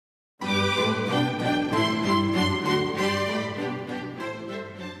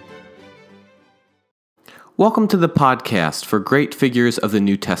Welcome to the podcast for Great Figures of the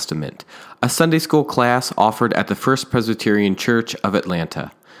New Testament, a Sunday school class offered at the First Presbyterian Church of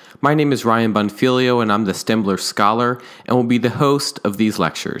Atlanta. My name is Ryan Bonfilio, and I'm the Stembler Scholar, and will be the host of these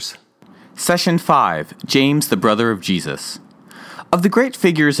lectures. Session 5, James, the Brother of Jesus. Of the great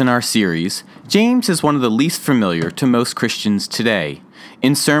figures in our series, James is one of the least familiar to most Christians today.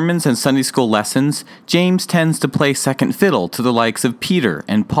 In sermons and Sunday school lessons, James tends to play second fiddle to the likes of Peter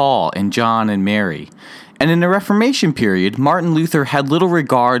and Paul and John and Mary. And in the Reformation period, Martin Luther had little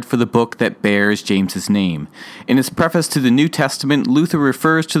regard for the book that bears James's name. In his preface to the New Testament, Luther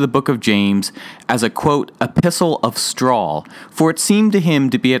refers to the book of James as a, quote, epistle of straw, for it seemed to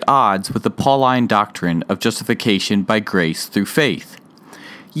him to be at odds with the Pauline doctrine of justification by grace through faith.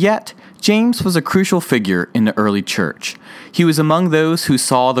 Yet, James was a crucial figure in the early church. He was among those who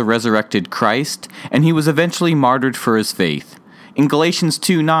saw the resurrected Christ, and he was eventually martyred for his faith. In Galatians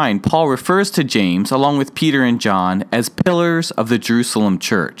 2:9, Paul refers to James, along with Peter and John, as pillars of the Jerusalem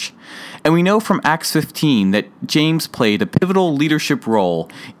church. And we know from Acts 15 that James played a pivotal leadership role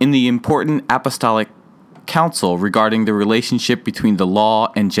in the important apostolic council regarding the relationship between the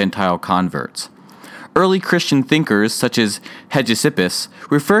law and Gentile converts. Early Christian thinkers, such as Hegesippus,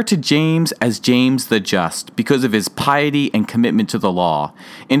 refer to James as James the Just because of his piety and commitment to the law.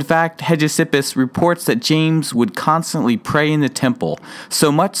 In fact, Hegesippus reports that James would constantly pray in the temple, so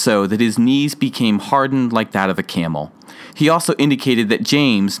much so that his knees became hardened like that of a camel. He also indicated that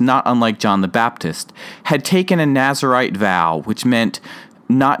James, not unlike John the Baptist, had taken a Nazirite vow, which meant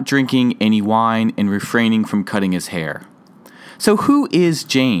not drinking any wine and refraining from cutting his hair. So who is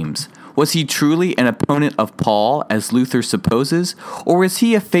James? Was he truly an opponent of Paul, as Luther supposes, or was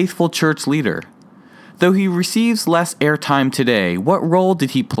he a faithful church leader? Though he receives less airtime today, what role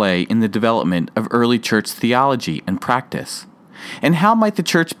did he play in the development of early church theology and practice? And how might the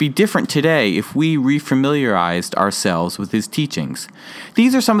church be different today if we refamiliarized ourselves with his teachings?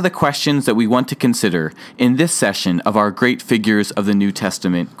 These are some of the questions that we want to consider in this session of our Great Figures of the New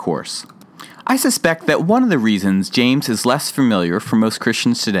Testament course. I suspect that one of the reasons James is less familiar for most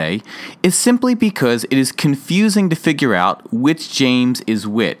Christians today is simply because it is confusing to figure out which James is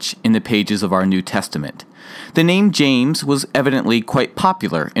which in the pages of our New Testament. The name James was evidently quite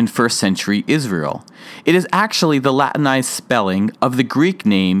popular in first century Israel. It is actually the Latinized spelling of the Greek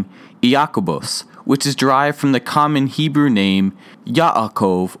name Iacobos, which is derived from the common Hebrew name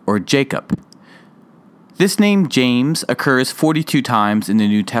Yaakov or Jacob. This name James occurs 42 times in the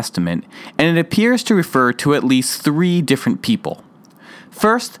New Testament, and it appears to refer to at least three different people.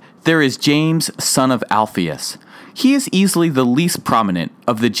 First, there is James, son of Alphaeus. He is easily the least prominent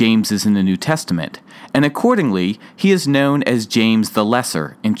of the Jameses in the New Testament, and accordingly, he is known as James the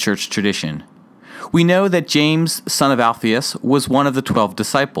Lesser in church tradition. We know that James, son of Alphaeus, was one of the 12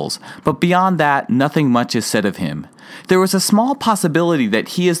 disciples, but beyond that, nothing much is said of him. There was a small possibility that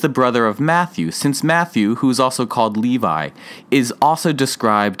he is the brother of Matthew, since Matthew, who is also called Levi, is also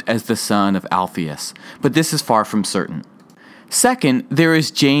described as the son of Alphaeus, but this is far from certain. Second, there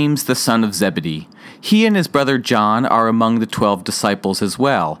is James, the son of Zebedee. He and his brother John are among the 12 disciples as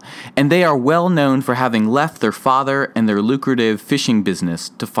well, and they are well known for having left their father and their lucrative fishing business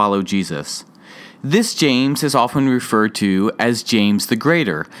to follow Jesus. This James is often referred to as James the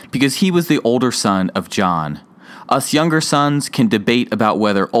Greater, because he was the older son of John. Us younger sons can debate about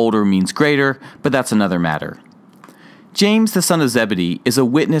whether older means greater, but that's another matter. James, the son of Zebedee, is a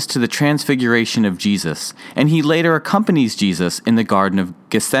witness to the transfiguration of Jesus, and he later accompanies Jesus in the Garden of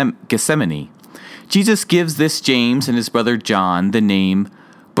Gethsemane. Jesus gives this James and his brother John the name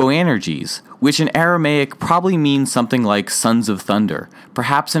Boanerges, which in Aramaic probably means something like sons of thunder,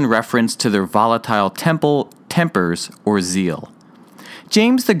 perhaps in reference to their volatile tempers or zeal.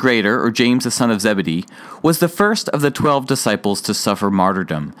 James the Greater, or James the son of Zebedee, was the first of the 12 disciples to suffer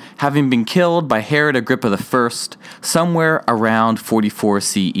martyrdom, having been killed by Herod Agrippa I somewhere around 44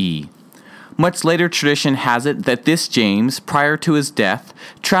 CE. Much later tradition has it that this James, prior to his death,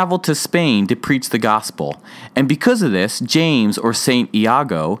 traveled to Spain to preach the gospel, and because of this, James, or Saint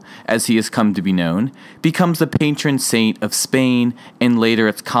Iago, as he has come to be known, becomes the patron saint of Spain and later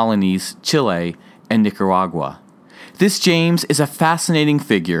its colonies, Chile and Nicaragua. This James is a fascinating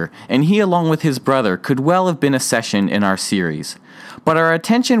figure, and he, along with his brother, could well have been a session in our series. But our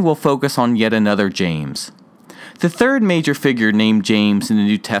attention will focus on yet another James. The third major figure named James in the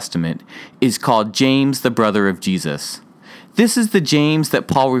New Testament is called James, the brother of Jesus. This is the James that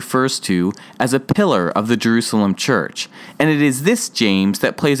Paul refers to as a pillar of the Jerusalem church, and it is this James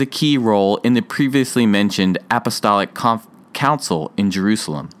that plays a key role in the previously mentioned apostolic council in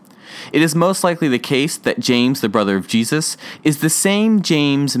Jerusalem. It is most likely the case that James, the brother of Jesus, is the same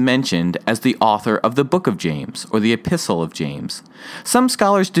James mentioned as the author of the book of James, or the epistle of James. Some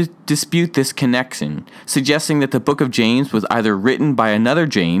scholars dispute this connection, suggesting that the book of James was either written by another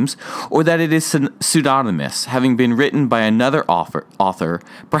James, or that it is pseudonymous, having been written by another author,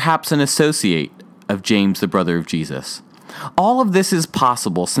 perhaps an associate of James, the brother of Jesus. All of this is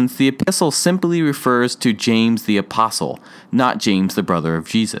possible since the epistle simply refers to James the apostle, not James the brother of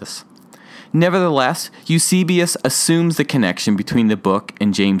Jesus. Nevertheless, Eusebius assumes the connection between the book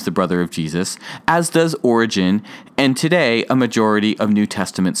and James the brother of Jesus, as does Origen, and today a majority of New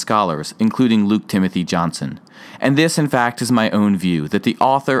Testament scholars, including Luke Timothy Johnson. And this, in fact, is my own view, that the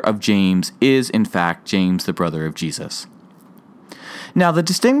author of James is, in fact, James the brother of Jesus. Now, the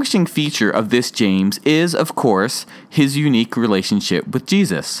distinguishing feature of this James is, of course, his unique relationship with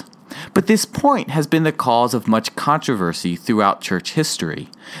Jesus. But this point has been the cause of much controversy throughout church history.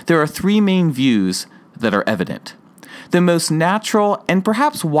 There are three main views that are evident. The most natural and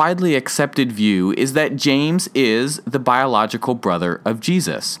perhaps widely accepted view is that James is the biological brother of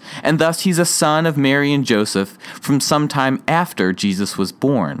Jesus, and thus he's a son of Mary and Joseph from some time after Jesus was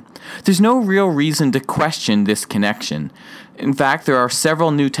born. There's no real reason to question this connection. In fact, there are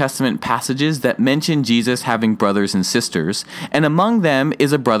several New Testament passages that mention Jesus having brothers and sisters, and among them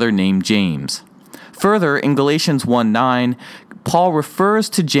is a brother named James. Further, in Galatians 1:9, Paul refers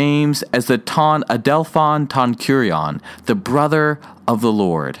to James as the ton adelphon ton kurion, the brother of the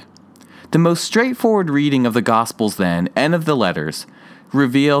Lord. The most straightforward reading of the Gospels then, and of the letters,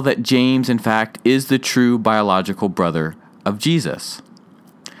 reveal that James, in fact, is the true biological brother of Jesus.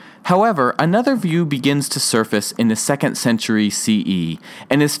 However, another view begins to surface in the 2nd century CE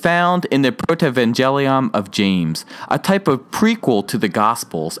and is found in the Protevangelium of James, a type of prequel to the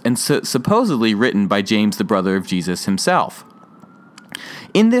Gospels and supposedly written by James, the brother of Jesus himself.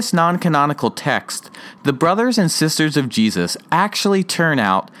 In this non-canonical text, the brothers and sisters of Jesus actually turn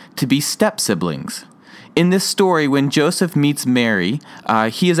out to be step-siblings. In this story, when Joseph meets Mary,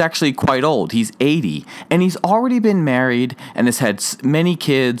 he is actually quite old. He's 80, and he's already been married and has had many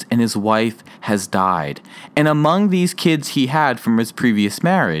kids, and his wife has died. And among these kids he had from his previous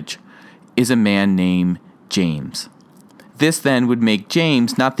marriage is a man named James. This then would make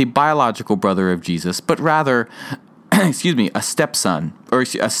James not the biological brother of Jesus, but rather, a stepson, or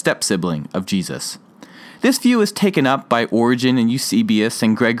a step-sibling of Jesus. This view is taken up by Origen and Eusebius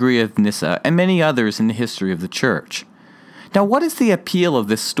and Gregory of Nyssa and many others in the history of the church. Now, what is the appeal of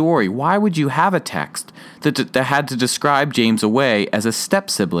this story? Why would you have a text that had to describe James away as a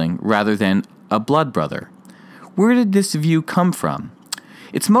step-sibling rather than a blood brother? Where did this view come from?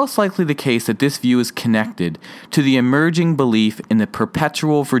 It's most likely the case that this view is connected to the emerging belief in the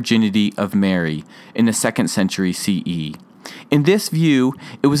perpetual virginity of Mary in the 2nd century CE. In this view,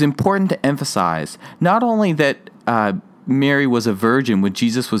 it was important to emphasize not only that Mary was a virgin when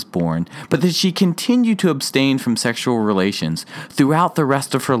Jesus was born, but that she continued to abstain from sexual relations throughout the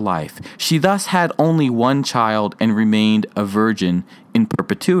rest of her life. She thus had only one child and remained a virgin in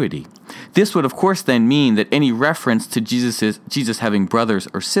perpetuity. This would, of course, then mean that any reference to Jesus having brothers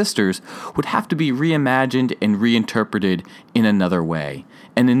or sisters would have to be reimagined and reinterpreted in another way.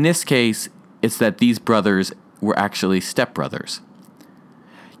 And in this case, it's that these brothers were actually stepbrothers.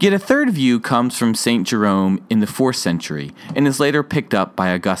 Yet a third view comes from St. Jerome in the 4th century and is later picked up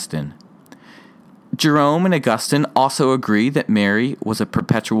by Augustine. Jerome and Augustine also agree that Mary was a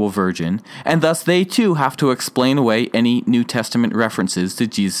perpetual virgin, and thus they too have to explain away any New Testament references to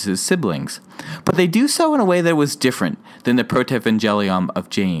Jesus' siblings. But they do so in a way that was different than the Protevangelium of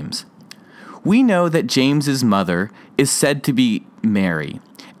James. We know that James's mother is said to be Mary,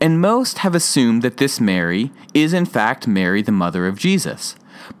 and most have assumed that this Mary is in fact Mary, the mother of Jesus.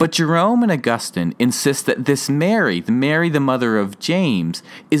 But Jerome and Augustine insist that this Mary, the mother of James,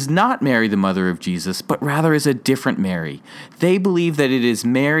 is not Mary, the mother of Jesus, but rather is a different Mary. They believe that it is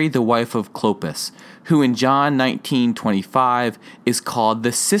Mary, the wife of Clopas, who in John 19:25 is called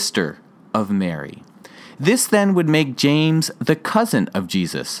the sister of Mary. This then would make James the cousin of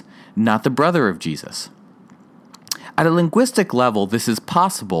Jesus, not the brother of Jesus. At a linguistic level, this is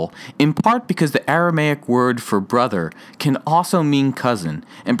possible, in part because the Aramaic word for brother can also mean cousin,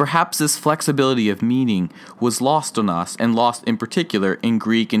 and perhaps this flexibility of meaning was lost on us, and lost in particular in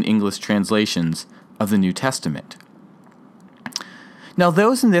Greek and English translations of the New Testament. Now,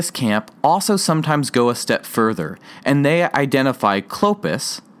 those in this camp also sometimes go a step further, and they identify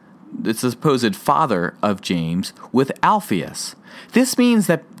Clopas, the supposed father of James, with Alphaeus. This means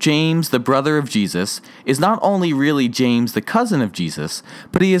that James, the brother of Jesus, is not only really James, the cousin of Jesus,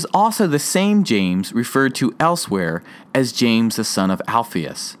 but he is also the same James referred to elsewhere as James, the son of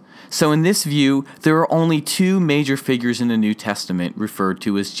Alphaeus. So in this view, there are only two major figures in the New Testament referred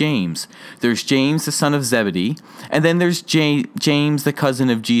to as James. There's James, the son of Zebedee, and then there's James, the cousin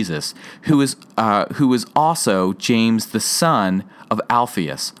of Jesus, who is also James, the son of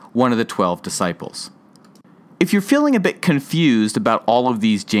Alphaeus, one of the 12 disciples. If you're feeling a bit confused about all of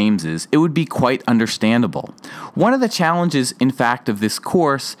these Jameses, it would be quite understandable. One of the challenges, in fact, of this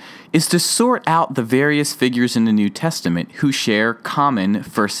course is to sort out the various figures in the New Testament who share common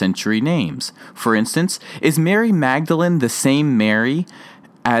first-century names. For instance, is Mary Magdalene the same Mary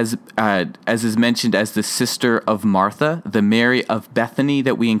as is mentioned as the sister of Martha, the Mary of Bethany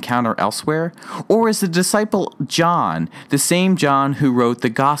that we encounter elsewhere? Or is the disciple John the same John who wrote the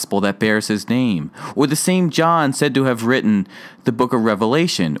gospel that bears his name? Or the same John said to have written the book of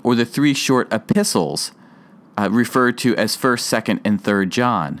Revelation, or the three short epistles referred to as 1st, 2nd, and 3rd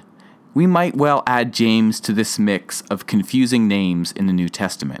John? We might well add James to this mix of confusing names in the New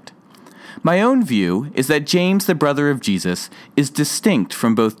Testament. My own view is that James, the brother of Jesus, is distinct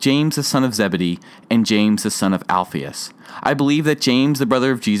from both James, the son of Zebedee, and James, the son of Alphaeus. I believe that James, the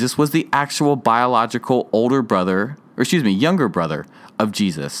brother of Jesus, was the actual biological younger brother of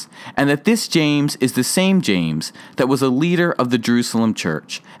Jesus, and that this James is the same James that was a leader of the Jerusalem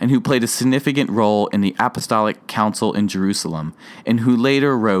church and who played a significant role in the apostolic council in Jerusalem, and who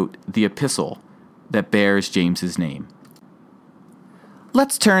later wrote the epistle that bears James's name.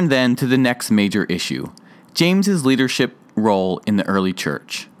 Let's turn then to the next major issue, James's leadership role in the early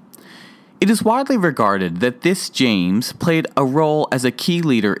church. It is widely regarded that this James played a role as a key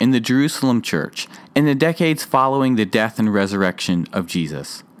leader in the Jerusalem church in the decades following the death and resurrection of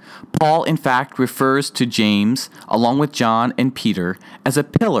Jesus. Paul, in fact, refers to James, along with John and Peter, as a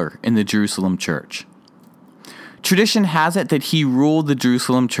pillar in the Jerusalem church. Tradition has it that he ruled the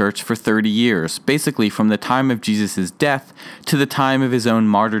Jerusalem church for 30 years, basically from the time of Jesus' death to the time of his own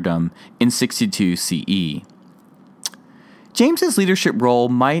martyrdom in 62 CE. James's leadership role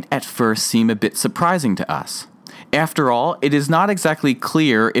might at first seem a bit surprising to us. After all, it is not exactly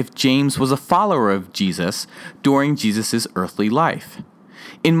clear if James was a follower of Jesus during Jesus' earthly life.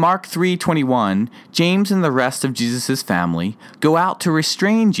 In Mark 3:21, James and the rest of Jesus' family go out to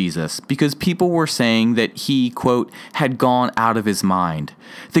restrain Jesus because people were saying that he, quote, had gone out of his mind.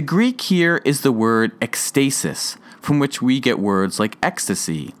 The Greek here is the word ekstasis, from which we get words like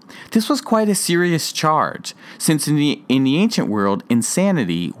ecstasy. This was quite a serious charge, since in the ancient world,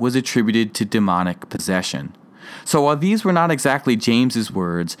 insanity was attributed to demonic possession. So while these were not exactly James's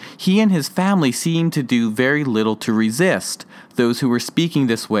words, he and his family seemed to do very little to resist those who were speaking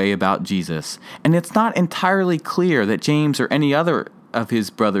this way about Jesus. And it's not entirely clear that James or any other of his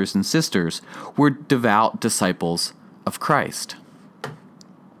brothers and sisters were devout disciples of Christ.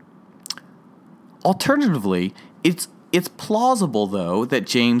 Alternatively, it's plausible, though, that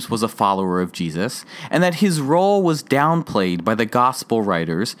James was a follower of Jesus and that his role was downplayed by the gospel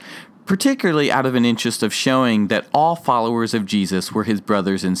writers, particularly out of an interest of showing that all followers of Jesus were his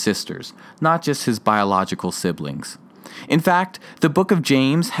brothers and sisters, not just his biological siblings. In fact, the book of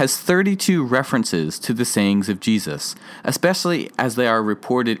James has 32 references to the sayings of Jesus, especially as they are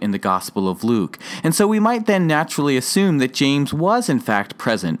reported in the Gospel of Luke, and so we might then naturally assume that James was in fact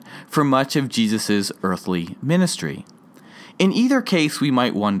present for much of Jesus' earthly ministry. In either case, we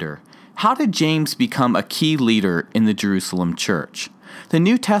might wonder, how did James become a key leader in the Jerusalem church? The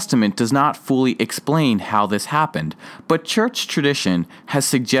New Testament does not fully explain how this happened, but church tradition has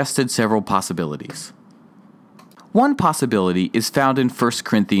suggested several possibilities. One possibility is found in 1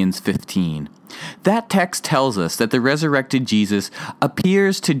 Corinthians 15. That text tells us that the resurrected Jesus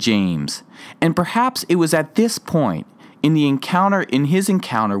appears to James, and perhaps it was at this point in his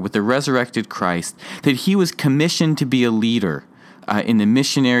encounter with the resurrected Christ that he was commissioned to be a leader in the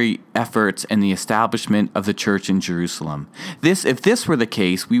missionary efforts and the establishment of the church in Jerusalem. If this were the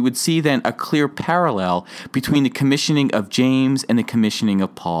case, we would see then a clear parallel between the commissioning of James and the commissioning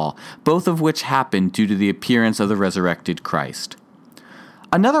of Paul, both of which happened due to the appearance of the resurrected Christ.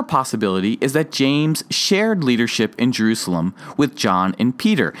 Another possibility is that James shared leadership in Jerusalem with John and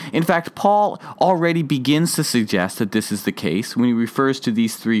Peter. In fact, Paul already begins to suggest that this is the case when he refers to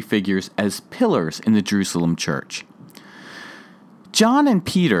these three figures as pillars in the Jerusalem church. John and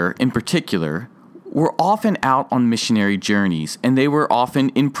Peter, in particular, were often out on missionary journeys, and they were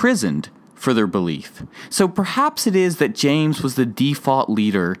often imprisoned for their belief. So perhaps it is that James was the default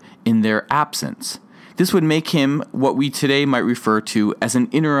leader in their absence. This would make him what we today might refer to as an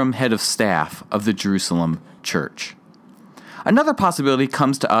interim head of staff of the Jerusalem church. Another possibility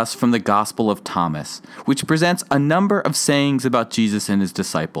comes to us from the Gospel of Thomas, which presents a number of sayings about Jesus and his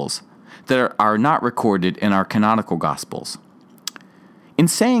disciples that are not recorded in our canonical Gospels. In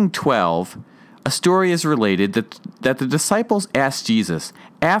saying 12, a story is related that the disciples asked Jesus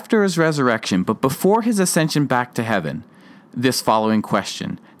after his resurrection, but before his ascension back to heaven, this following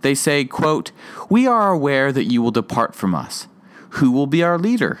question. They say, quote, "We are aware that you will depart from us. Who will be our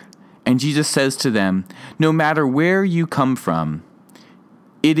leader?" And Jesus says to them, "No matter where you come from,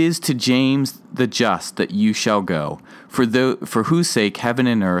 it is to James the just that you shall go, for whose sake heaven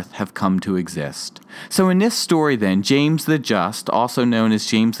and earth have come to exist." So in this story then, James the just, also known as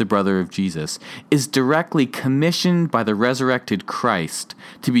James the brother of Jesus, is directly commissioned by the resurrected Christ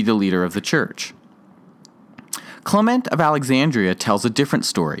to be the leader of the church. Clement of Alexandria tells a different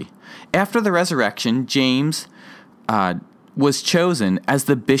story. After the resurrection, James was chosen as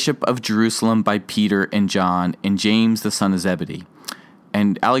the bishop of Jerusalem by Peter and John and James the son of Zebedee.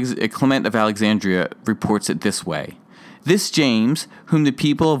 And Clement of Alexandria reports it this way. "This James, whom the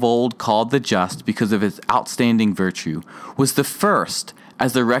people of old called the just because of his outstanding virtue, was the first,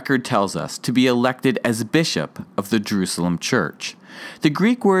 as the record tells us, to be elected as bishop of the Jerusalem church." The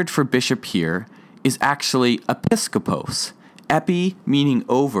Greek word for bishop here is actually episkopos, epi meaning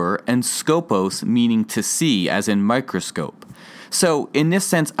over and skopos meaning to see, as in microscope. So, in this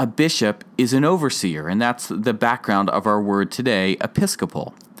sense, a bishop is an overseer, and that's the background of our word today,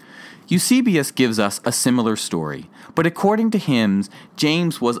 episcopal. Eusebius gives us a similar story, but according to him,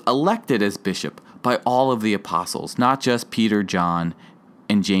 James was elected as bishop by all of the apostles, not just Peter, John,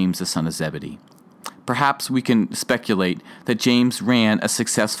 and James the son of Zebedee. Perhaps we can speculate that James ran a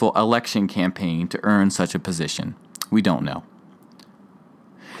successful election campaign to earn such a position. We don't know.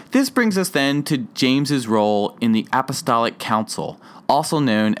 This brings us then to James's role in the Apostolic Council, also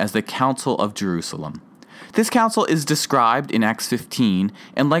known as the Council of Jerusalem. This council is described in Acts 15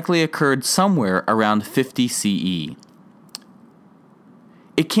 and likely occurred somewhere around 50 CE.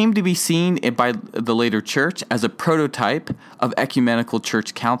 It came to be seen by the later church as a prototype of ecumenical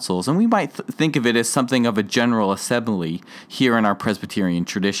church councils, and we might think of it as something of a general assembly here in our Presbyterian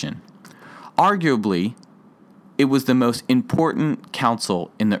tradition. Arguably, it was the most important council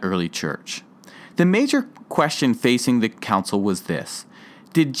in the early church. The major question facing the council was this: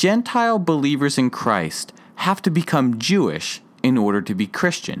 did Gentile believers in Christ have to become Jewish in order to be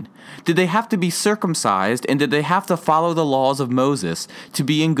Christian? Did they have to be circumcised, and did they have to follow the laws of Moses to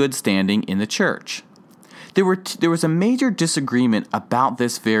be in good standing in the church? There was a major disagreement about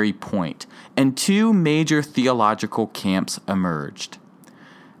this very point, and two major theological camps emerged.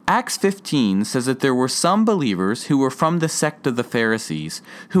 Acts 15 says that there were some believers who were from the sect of the Pharisees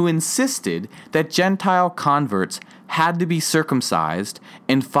who insisted that Gentile converts had to be circumcised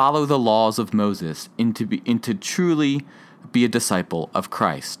and follow the laws of Moses to truly be a disciple of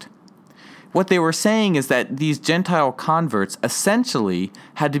Christ. What they were saying is that these Gentile converts essentially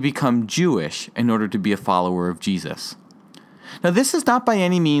had to become Jewish in order to be a follower of Jesus. Now, this is not by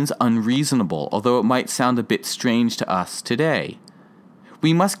any means unreasonable, although it might sound a bit strange to us today.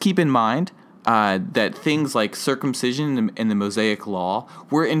 We must keep in mind that things like circumcision and the Mosaic Law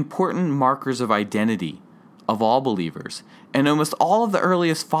were important markers of identity of all believers, and almost all of the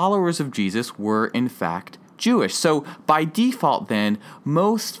earliest followers of Jesus were, in fact, Jewish. So by default then,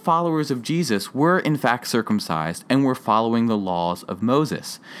 most followers of Jesus were in fact circumcised and were following the laws of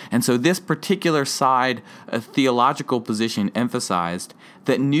Moses. And so this particular side of theological position emphasized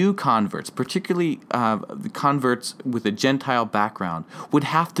that new converts, particularly converts with a Gentile background, would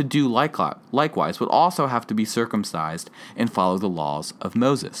have to do likewise, would also have to be circumcised and follow the laws of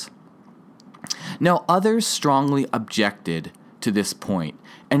Moses. Now, others strongly objected to this point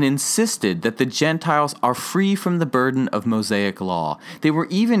and insisted that the Gentiles are free from the burden of Mosaic law. They were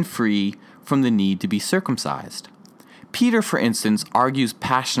even free from the need to be circumcised. Peter, for instance, argues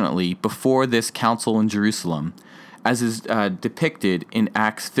passionately before this council in Jerusalem, as is depicted in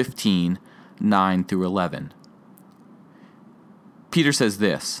Acts 15, 9 through 11. Peter says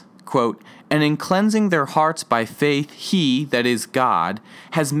this, quote, "And in cleansing their hearts by faith, he, that is God,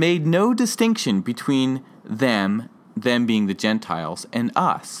 has made no distinction between them being the Gentiles, and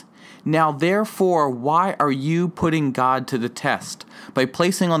us. Now therefore, why are you putting God to the test by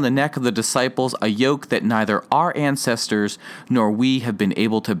placing on the neck of the disciples a yoke that neither our ancestors nor we have been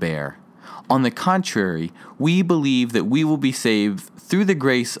able to bear? On the contrary, we believe that we will be saved through the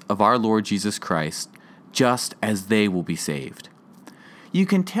grace of our Lord Jesus Christ, just as they will be saved." You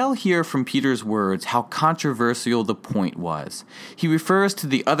can tell here from Peter's words how controversial the point was. He refers to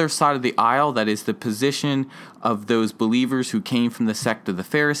the other side of the aisle, that is the position of those believers who came from the sect of the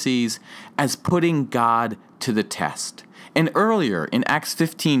Pharisees, as putting God to the test. And earlier, in Acts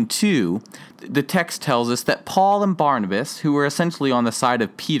 15:2, the text tells us that Paul and Barnabas, who were essentially on the side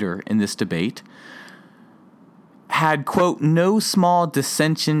of Peter in this debate, had, quote, no small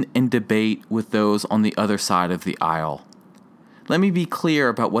dissension and debate with those on the other side of the aisle. Let me be clear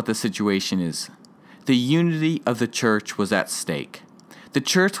about what the situation is. The unity of the church was at stake. The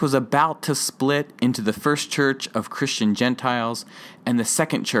church was about to split into the first church of Christian Gentiles and the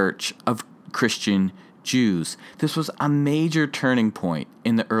second church of Christian Jews. This was a major turning point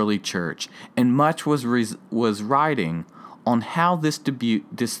in the early church, and much was riding on how this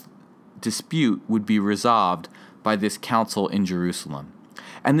dispute would be resolved by this council in Jerusalem.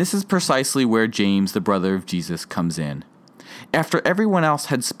 And this is precisely where James, the brother of Jesus, comes in. After everyone else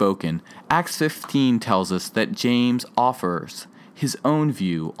had spoken, Acts 15 tells us that James offers his own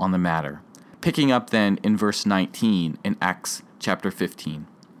view on the matter, picking up then in verse 19 in Acts chapter 15.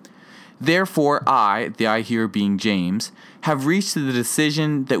 Therefore I, the I here being James, have reached the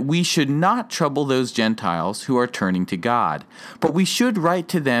decision that we should not trouble those Gentiles who are turning to God, but we should write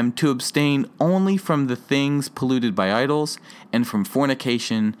to them to abstain only from the things polluted by idols, and from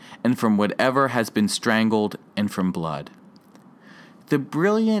fornication, and from whatever has been strangled, and from blood. The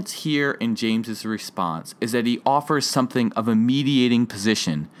brilliance here in James's response is that he offers something of a mediating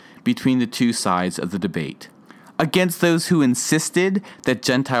position between the two sides of the debate. Against those who insisted that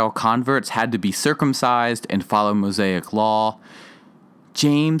Gentile converts had to be circumcised and follow Mosaic law,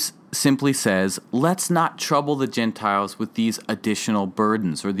 James simply says, let's not trouble the Gentiles with these additional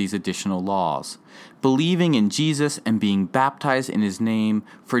burdens or these additional laws. Believing in Jesus and being baptized in his name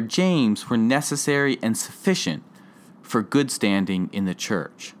for James were necessary and sufficient for good standing in the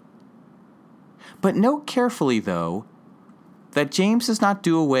church. But note carefully, though, that James does not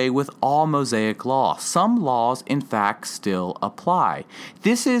do away with all Mosaic law. Some laws, in fact, still apply.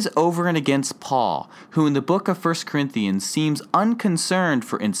 This is over and against Paul, who in the book of 1 Corinthians seems unconcerned,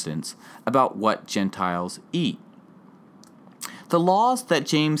 for instance, about what Gentiles eat. The laws that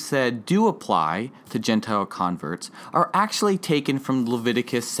James said do apply to Gentile converts are actually taken from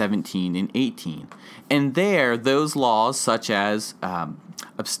Leviticus 17 and 18. And there, those laws, such as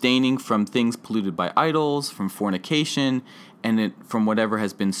abstaining from things polluted by idols, from fornication, and from whatever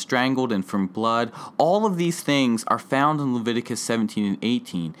has been strangled, and from blood, all of these things are found in Leviticus 17 and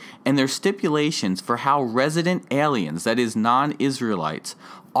 18, and they're stipulations for how resident aliens, that is, non-Israelites,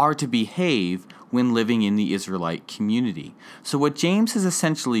 are to behave when living in the Israelite community. So what James is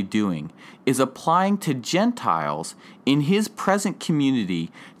essentially doing is applying to Gentiles in his present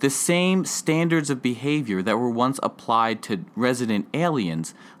community the same standards of behavior that were once applied to resident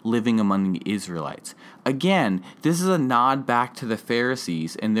aliens living among the Israelites. Again, this is a nod back to the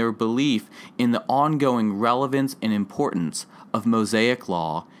Pharisees and their belief in the ongoing relevance and importance of Mosaic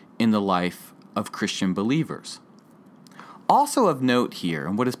law in the life of Christian believers. Also of note here,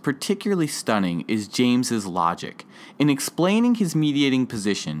 and what is particularly stunning, is James's logic. In explaining his mediating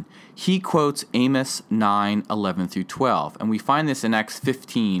position, he quotes Amos 9:11 through 12, and we find this in Acts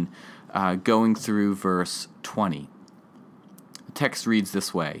 15, going through verse 20. The text reads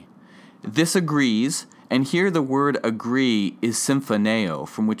this way: "This agrees," and here the word agree is symphoneo,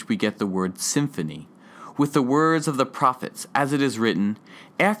 from which we get the word symphony, "with the words of the prophets, as it is written,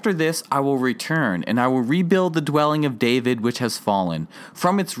 After this I will return, and I will rebuild the dwelling of David which has fallen.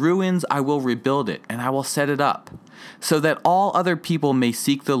 From its ruins I will rebuild it, and I will set it up, so that all other people may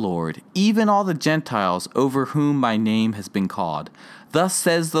seek the Lord, even all the Gentiles over whom my name has been called. Thus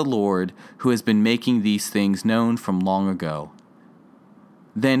says the Lord, who has been making these things known from long ago."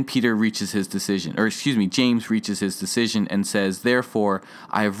 Then James reaches his decision and says, "Therefore,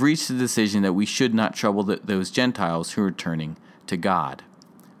 I have reached the decision that we should not trouble those Gentiles who are turning to God."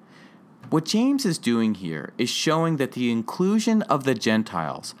 What James is doing here is showing that the inclusion of the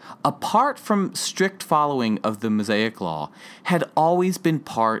Gentiles, apart from strict following of the Mosaic law, had always been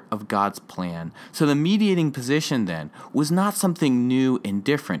part of God's plan. So the mediating position then was not something new and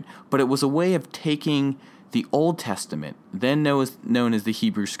different, but it was a way of taking the Old Testament, then known as the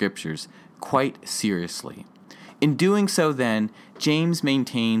Hebrew Scriptures, quite seriously. In doing so then, James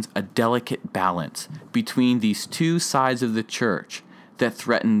maintains a delicate balance between these two sides of the church that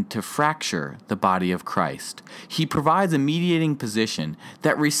threaten to fracture the body of Christ. He provides a mediating position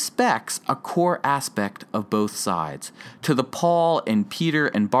that respects a core aspect of both sides. To the Paul and Peter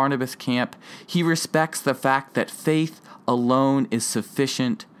and Barnabas camp, he respects the fact that faith alone is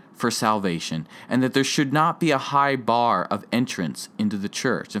sufficient for salvation, and that there should not be a high bar of entrance into the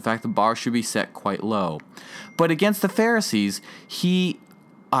church. In fact, the bar should be set quite low. But against the Pharisees, he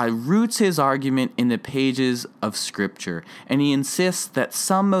roots his argument in the pages of Scripture, and he insists that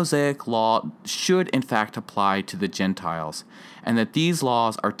some Mosaic law should in fact apply to the Gentiles, and that these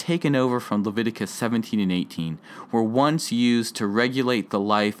laws are taken over from Leviticus 17 and 18, were once used to regulate the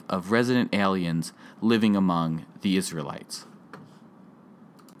life of resident aliens living among the Israelites.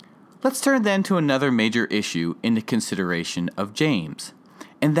 Let's turn then to another major issue in the consideration of James,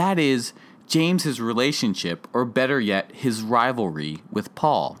 and that is James's relationship, or better yet, his rivalry with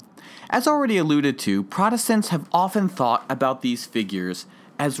Paul. As already alluded to, Protestants have often thought about these figures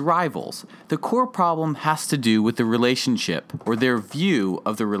as rivals. The core problem has to do with the relationship, or their view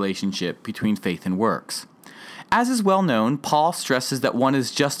of the relationship between faith and works. As is well known, Paul stresses that one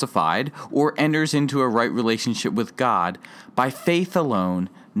is justified or enters into a right relationship with God by faith alone,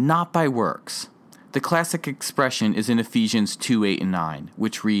 not by works. The classic expression is in Ephesians 2:8 and 9,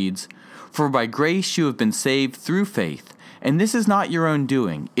 which reads, "For by grace you have been saved through faith, and this is not your own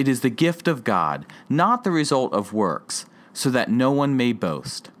doing, it is the gift of God, not the result of works, so that no one may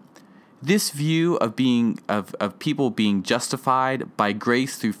boast." This view of people being justified by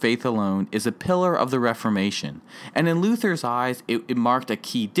grace through faith alone is a pillar of the Reformation, and in Luther's eyes, it marked a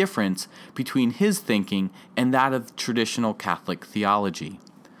key difference between his thinking and that of traditional Catholic theology.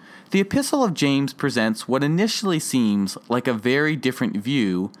 The Epistle of James presents what initially seems like a very different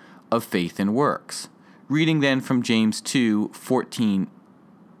view of faith and works. Reading then from James 2:14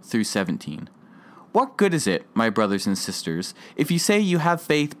 through 17. "What good is it, my brothers and sisters, if you say you have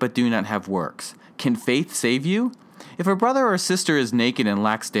faith but do not have works? Can faith save you? If a brother or sister is naked and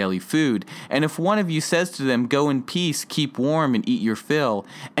lacks daily food, and if one of you says to them, 'Go in peace, keep warm, and eat your fill,'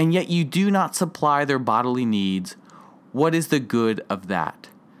 and yet you do not supply their bodily needs, what is the good of that?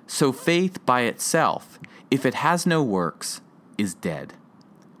 So faith by itself, if it has no works, is dead."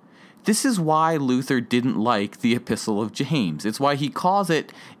 This is why Luther didn't like the Epistle of James. It's why he calls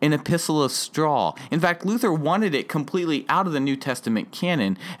it an epistle of straw. In fact, Luther wanted it completely out of the New Testament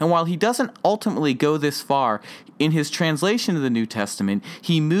canon, and while he doesn't ultimately go this far, in his translation of the New Testament,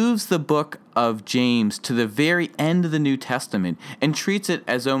 he moves the book of James to the very end of the New Testament and treats it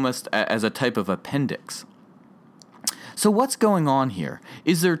as almost as a type of appendix. So what's going on here?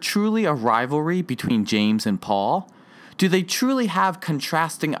 Is there truly a rivalry between James and Paul? Do they truly have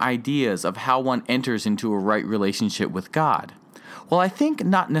contrasting ideas of how one enters into a right relationship with God? Well, I think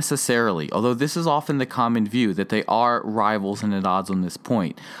not necessarily, although this is often the common view that they are rivals and at odds on this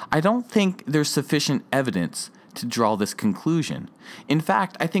point. I don't think there's sufficient evidence to draw this conclusion. In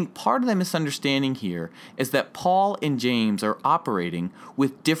fact, I think part of the misunderstanding here is that Paul and James are operating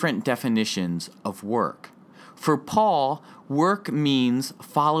with different definitions of work. For Paul, work means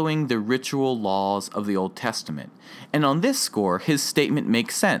following the ritual laws of the Old Testament. And on this score, his statement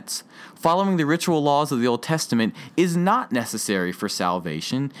makes sense. Following the ritual laws of the Old Testament is not necessary for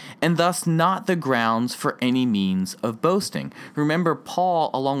salvation, and thus not the grounds for any means of boasting. Remember, Paul,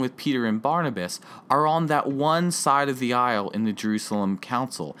 along with Peter and Barnabas, are on that one side of the aisle in the Jerusalem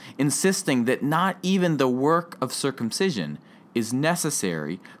Council, insisting that not even the work of circumcision is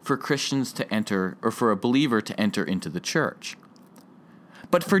necessary for Christians to enter, or for a believer to enter into the church.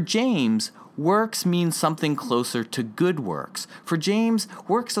 But for James, works means something closer to good works. For James,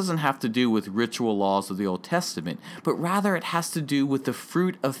 works doesn't have to do with ritual laws of the Old Testament, but rather it has to do with the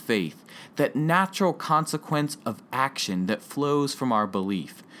fruit of faith, that natural consequence of action that flows from our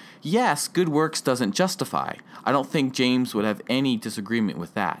belief. Yes, good works doesn't justify. I don't think James would have any disagreement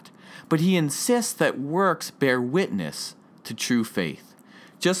with that. But he insists that works bear witness to true faith.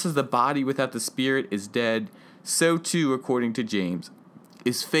 Just as the body without the spirit is dead, so too, according to James,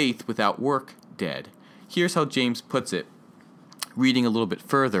 is faith without work dead. Here's how James puts it, reading a little bit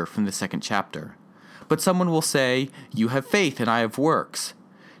further from the 2nd chapter. "But someone will say, 'You have faith and I have works.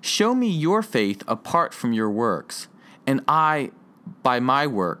 Show me your faith apart from your works, and I, by my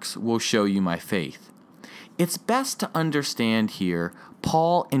works, will show you my faith.'" It's best to understand here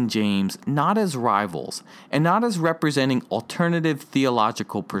Paul and James not as rivals and not as representing alternative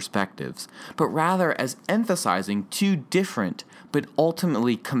theological perspectives, but rather as emphasizing two different but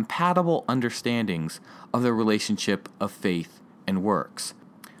ultimately compatible understandings of the relationship of faith and works.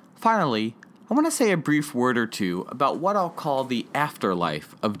 Finally, I want to say a brief word or two about what I'll call the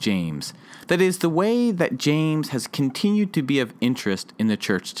afterlife of James. That is, the way that James has continued to be of interest in the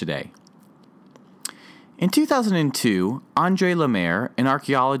church today. In 2002, André Lemaire, an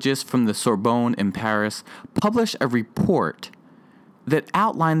archaeologist from the Sorbonne in Paris, published a report that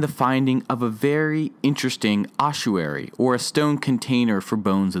outlined the finding of a very interesting ossuary, or a stone container for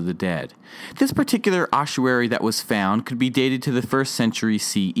bones of the dead. This particular ossuary that was found could be dated to the 1st century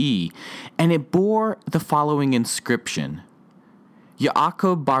CE, and it bore the following inscription: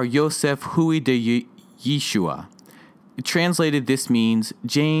 Yaakov bar Yosef hui de Yeshua. Translated, this means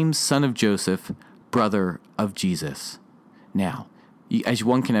James, son of Joseph, brother of Jesus. Now, as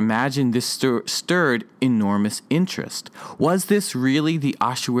one can imagine, this stirred enormous interest. Was this really the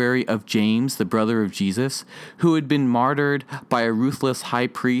ossuary of James, the brother of Jesus, who had been martyred by a ruthless high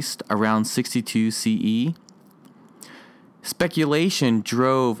priest around 62 CE? Speculation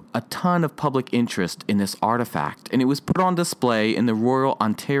drove a ton of public interest in this artifact, and it was put on display in the Royal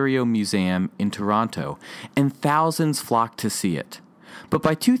Ontario Museum in Toronto, and thousands flocked to see it. But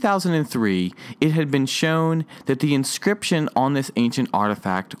by 2003, it had been shown that the inscription on this ancient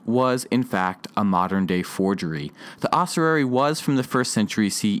artifact was, in fact, a modern-day forgery. The ossuary was from the 1st century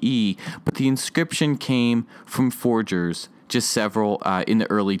CE, but the inscription came from forgers, just several in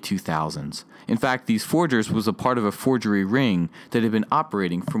the early 2000s. In fact, these forgers was a part of a forgery ring that had been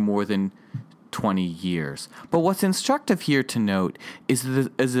operating for more than 20 years. But what's instructive here to note is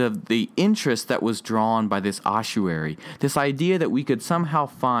the interest that was drawn by this ossuary, this idea that we could somehow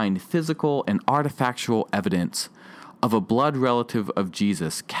find physical and artifactual evidence of a blood relative of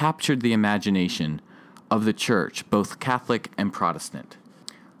Jesus captured the imagination of the church, both Catholic and Protestant.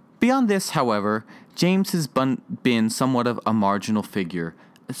 Beyond this, however, James has been somewhat of a marginal figure,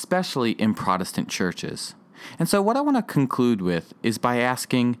 especially in Protestant churches. And so what I want to conclude with is by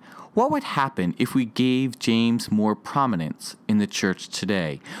asking, what would happen if we gave James more prominence in the church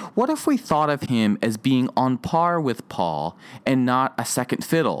today? What if we thought of him as being on par with Paul and not a second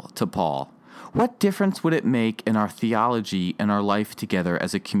fiddle to Paul? What difference would it make in our theology and our life together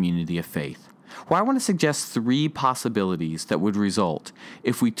as a community of faith? Well, I want to suggest 3 possibilities that would result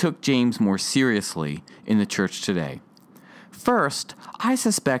if we took James more seriously in the church today. First, I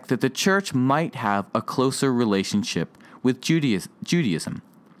suspect that the church might have a closer relationship with Judaism.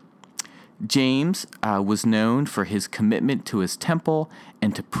 James was known for his commitment to his temple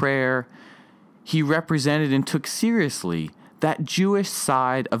and to prayer. He represented and took seriously that Jewish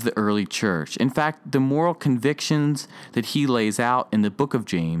side of the early church. In fact, the moral convictions that he lays out in the book of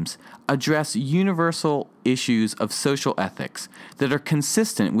James address universal issues of social ethics that are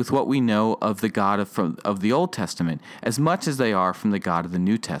consistent with what we know of the God of the Old Testament as much as they are from the God of the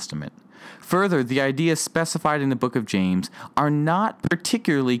New Testament. Further, the ideas specified in the book of James are not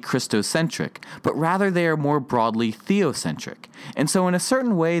particularly Christocentric, but rather they are more broadly theocentric. And so in a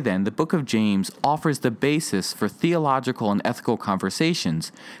certain way then, the book of James offers the basis for theological and ethical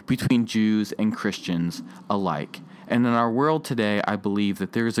conversations between Jews and Christians alike. And in our world today, I believe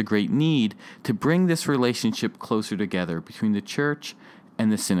that there is a great need to bring this relationship closer together between the church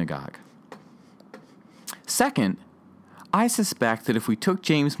and the synagogue. Second, I suspect that if we took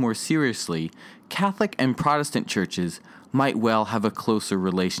James more seriously, Catholic and Protestant churches might well have a closer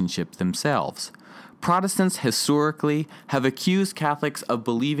relationship themselves. Protestants historically have accused Catholics of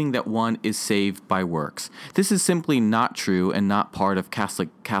believing that one is saved by works. This is simply not true and not part of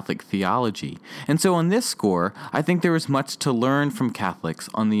Catholic theology. And so on this score, I think there is much to learn from Catholics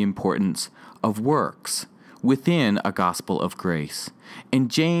on the importance of works within a gospel of grace. And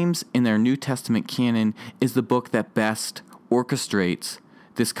James, in their New Testament canon, is the book that best orchestrates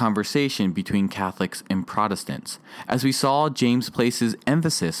this conversation between Catholics and Protestants. As we saw, James places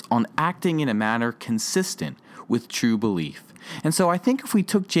emphasis on acting in a manner consistent with true belief. And so I think if we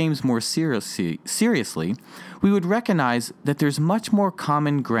took James more seriously, we would recognize that there's much more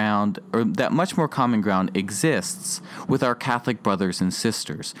common ground, or that much more common ground exists with our Catholic brothers and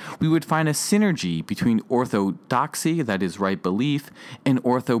sisters. We would find a synergy between orthodoxy, that is right belief, and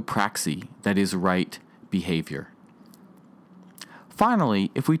orthopraxy, that is right behavior.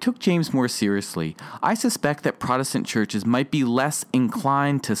 Finally, if we took James more seriously, I suspect that Protestant churches might be less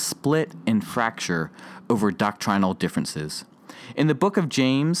inclined to split and fracture over doctrinal differences. In the book of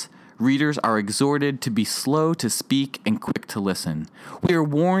James, readers are exhorted to be slow to speak and quick to listen. We are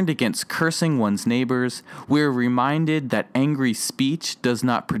warned against cursing one's neighbors. We are reminded that angry speech does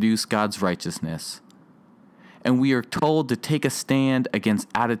not produce God's righteousness. And we are told to take a stand against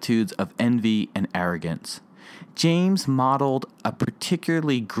attitudes of envy and arrogance. James modeled a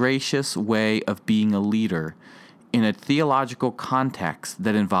particularly gracious way of being a leader in a theological context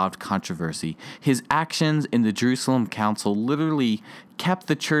that involved controversy. His actions in the Jerusalem Council literally kept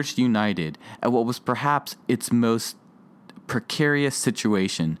the church united at what was perhaps its most precarious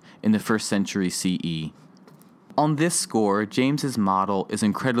situation in the 1st century CE. On this score, James's model is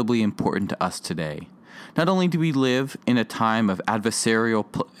incredibly important to us today. Not only do we live in a time of adversarial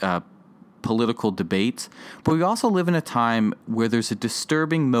political debates, but we also live in a time where there's a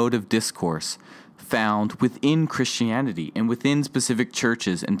disturbing mode of discourse found within Christianity and within specific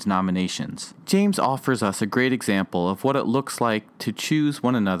churches and denominations. James offers us a great example of what it looks like to choose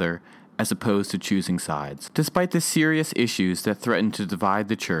one another as opposed to choosing sides. Despite the serious issues that threaten to divide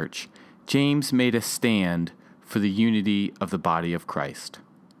the church, James made a stand for the unity of the body of Christ.